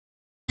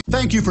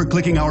Thank you for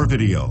clicking our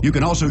video. You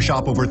can also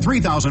shop over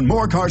 3,000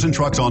 more cars and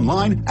trucks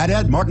online at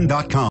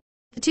edmartin.com.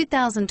 The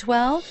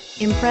 2012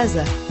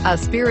 Impreza. A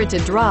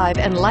spirited drive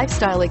and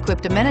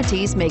lifestyle-equipped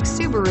amenities make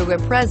Subaru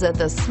Impreza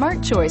the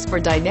smart choice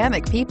for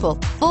dynamic people.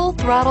 Full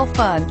throttle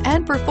fun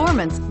and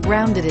performance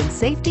grounded in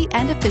safety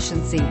and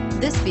efficiency.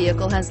 This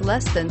vehicle has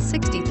less than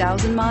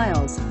 60,000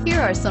 miles.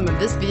 Here are some of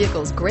this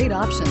vehicle's great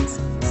options: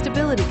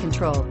 stability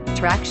control,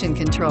 traction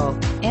control,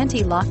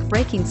 anti-lock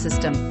braking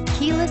system,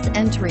 keyless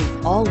entry,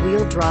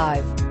 all-wheel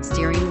drive,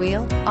 steering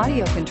wheel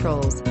audio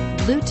controls,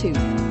 Bluetooth,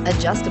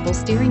 adjustable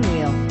steering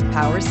wheel,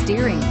 power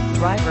steering,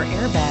 driver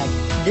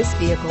airbag. This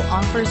vehicle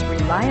offers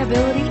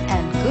reliability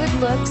and good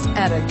looks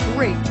at a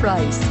great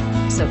price.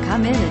 So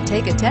come in and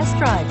take a test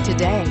drive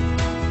today.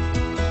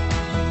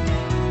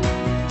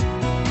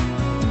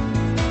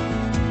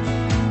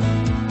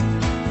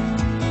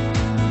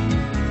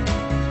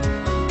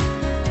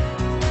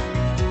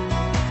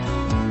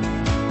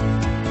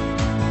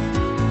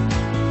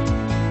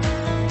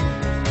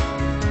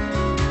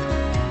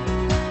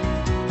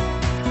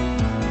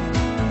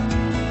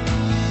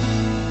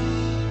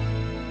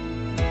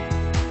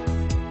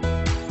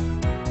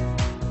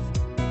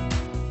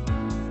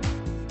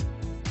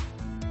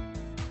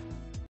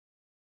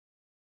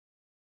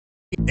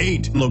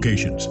 Eight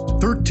locations,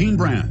 13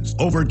 brands,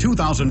 over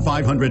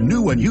 2,500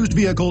 new and used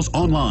vehicles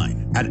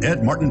online at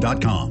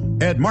edmartin.com.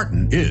 Ed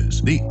Martin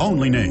is the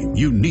only name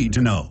you need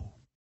to know.